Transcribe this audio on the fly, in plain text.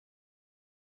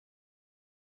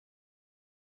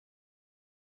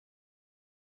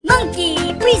Monkey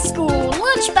Preschool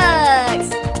Lunchbox!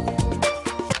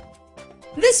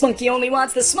 This monkey only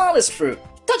wants the smallest fruit.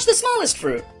 Touch the smallest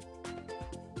fruit.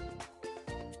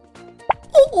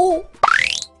 Oh.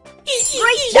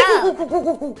 Great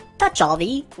job! Touch all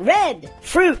the red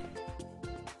fruit.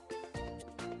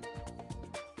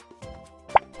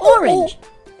 Orange.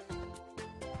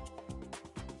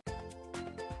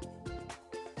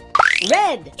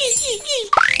 Red.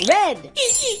 Red.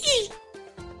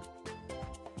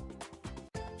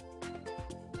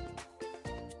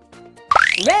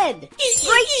 Red.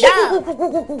 Great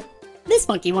job! This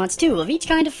monkey wants 2 of each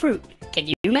kind of fruit. Can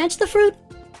you match the fruit?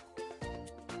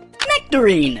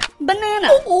 Nectarine. Banana.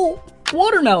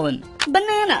 Watermelon.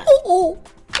 Banana.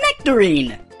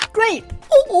 Nectarine. Grape.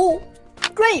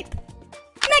 Grape.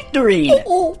 Nectarine.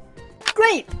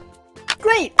 Grape.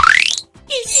 Grape.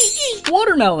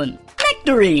 Watermelon.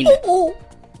 Nectarine.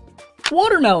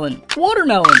 Watermelon.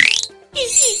 Watermelon.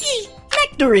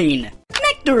 Nectarine.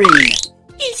 Nectarine.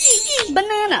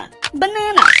 Banana.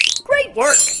 Banana. Great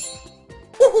work.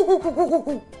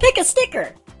 Pick a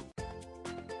sticker.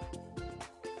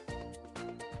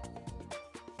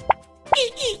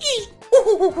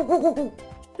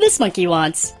 This monkey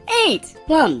wants 8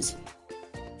 plums.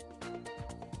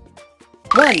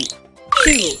 1,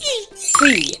 2,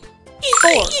 3,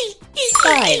 4,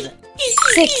 5,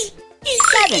 6,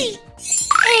 7,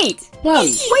 8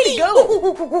 plums. Way to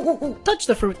go! Touch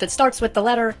the fruit that starts with the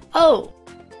letter O.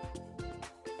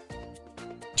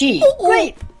 G.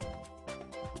 Grape.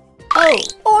 O.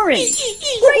 Orange.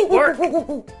 Great work!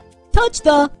 Touch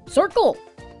the circle.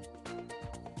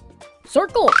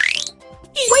 Circle.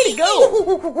 Way to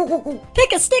go!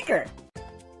 Pick a sticker.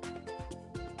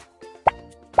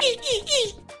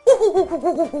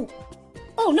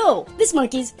 Oh no, this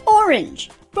monkey's orange.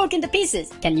 Broken to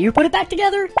pieces. Can you put it back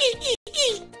together?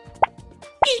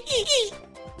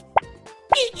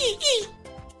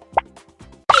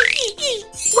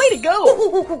 Way to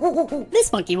go!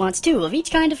 This monkey wants 2 of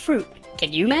each kind of fruit.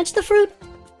 Can you match the fruit?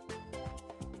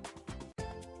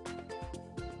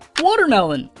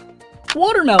 Watermelon.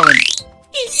 Watermelon.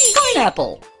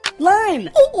 Pineapple. Lime.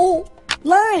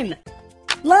 Lime.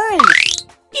 Lime.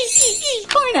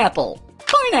 Pineapple.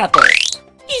 Pineapple.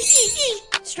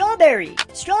 Strawberry.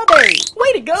 Strawberry.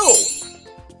 Way to go!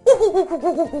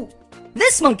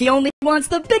 This monkey only wants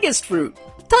the biggest fruit.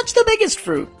 Touch the biggest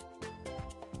fruit.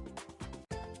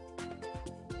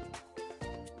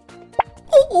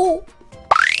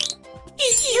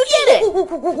 You did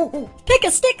it! Pick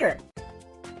a sticker.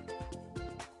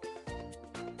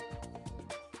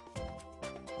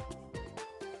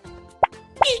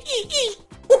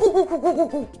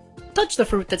 Touch the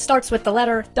fruit that starts with the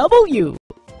letter W.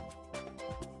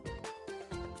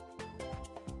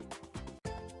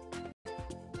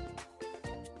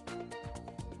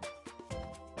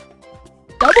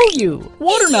 W.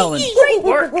 Watermelon. Great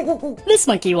work! This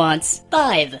monkey wants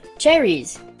 5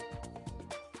 cherries.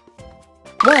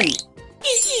 1, 2,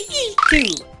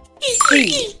 3,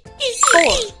 4,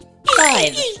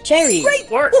 5 cherries. Great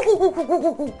work!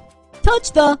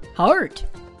 Touch the heart.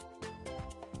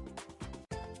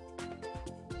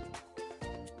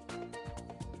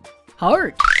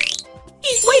 Heart.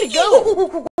 Way to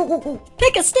go!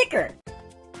 Pick a sticker.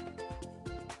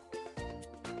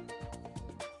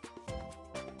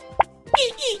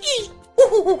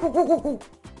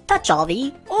 Touch all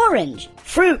the orange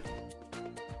fruit.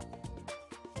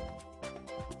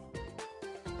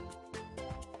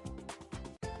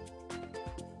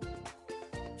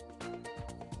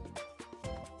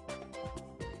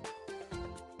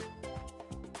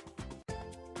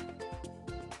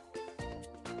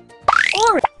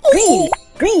 Orange. Green.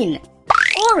 Green.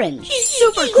 Orange.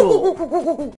 Super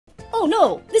cool. Oh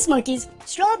no, this monkey's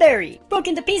strawberry.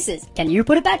 Broken to pieces. Can you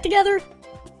put it back together?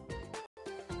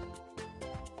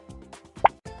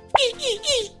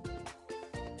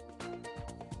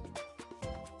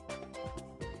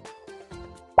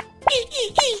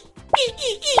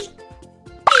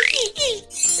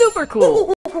 Super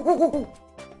cool.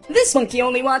 This monkey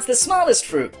only wants the smallest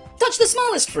fruit. Touch the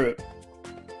smallest fruit.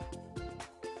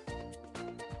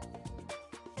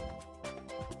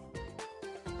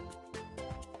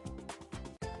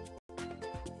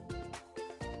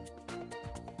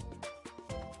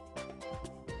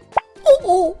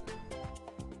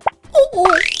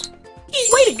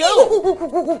 Way to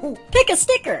go! Pick a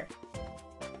sticker.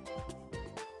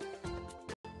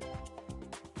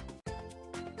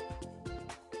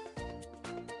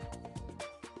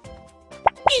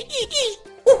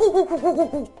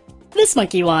 This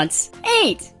monkey wants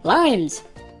 8 limes.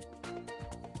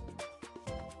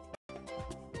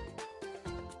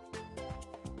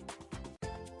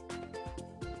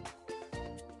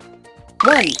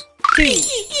 1, 2,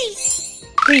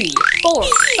 3, 4,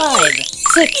 5,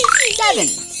 6, 7,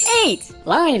 8.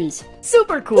 Limes.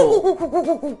 Super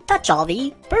cool. Touch all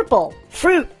the purple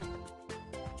fruit.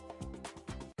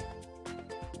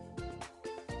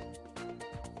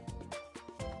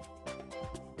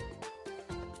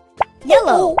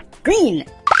 Yellow, green,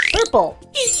 purple,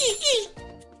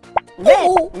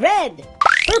 red,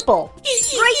 purple.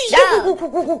 Great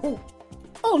job!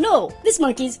 Oh no, this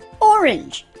monkey's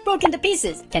orange, broken to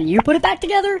pieces. Can you put it back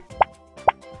together?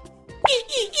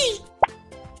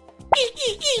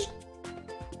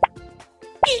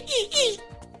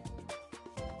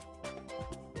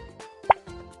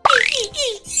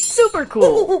 Super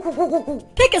cool!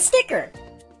 Pick a sticker.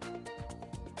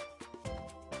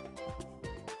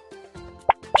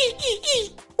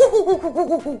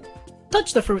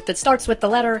 Touch the fruit that starts with the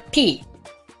letter P.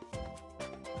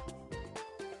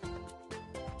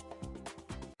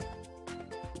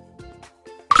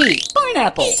 P.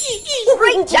 Pineapple.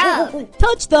 Great job!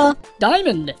 Touch the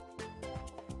diamond.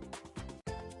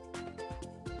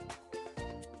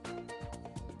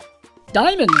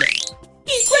 Diamond.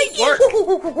 Great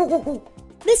work!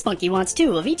 This monkey wants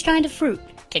 2 of each kind of fruit.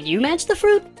 Can you match the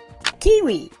fruit?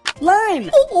 Kiwi. Lime.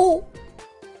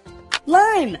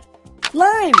 Lime.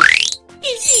 Lime.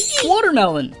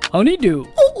 Watermelon. Honeydew.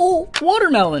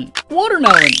 Watermelon.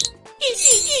 Watermelon.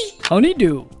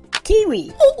 Honeydew.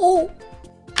 Kiwi.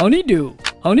 Honeydew.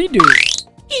 Honeydew.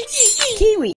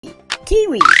 Kiwi.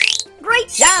 Kiwi. Great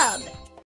job!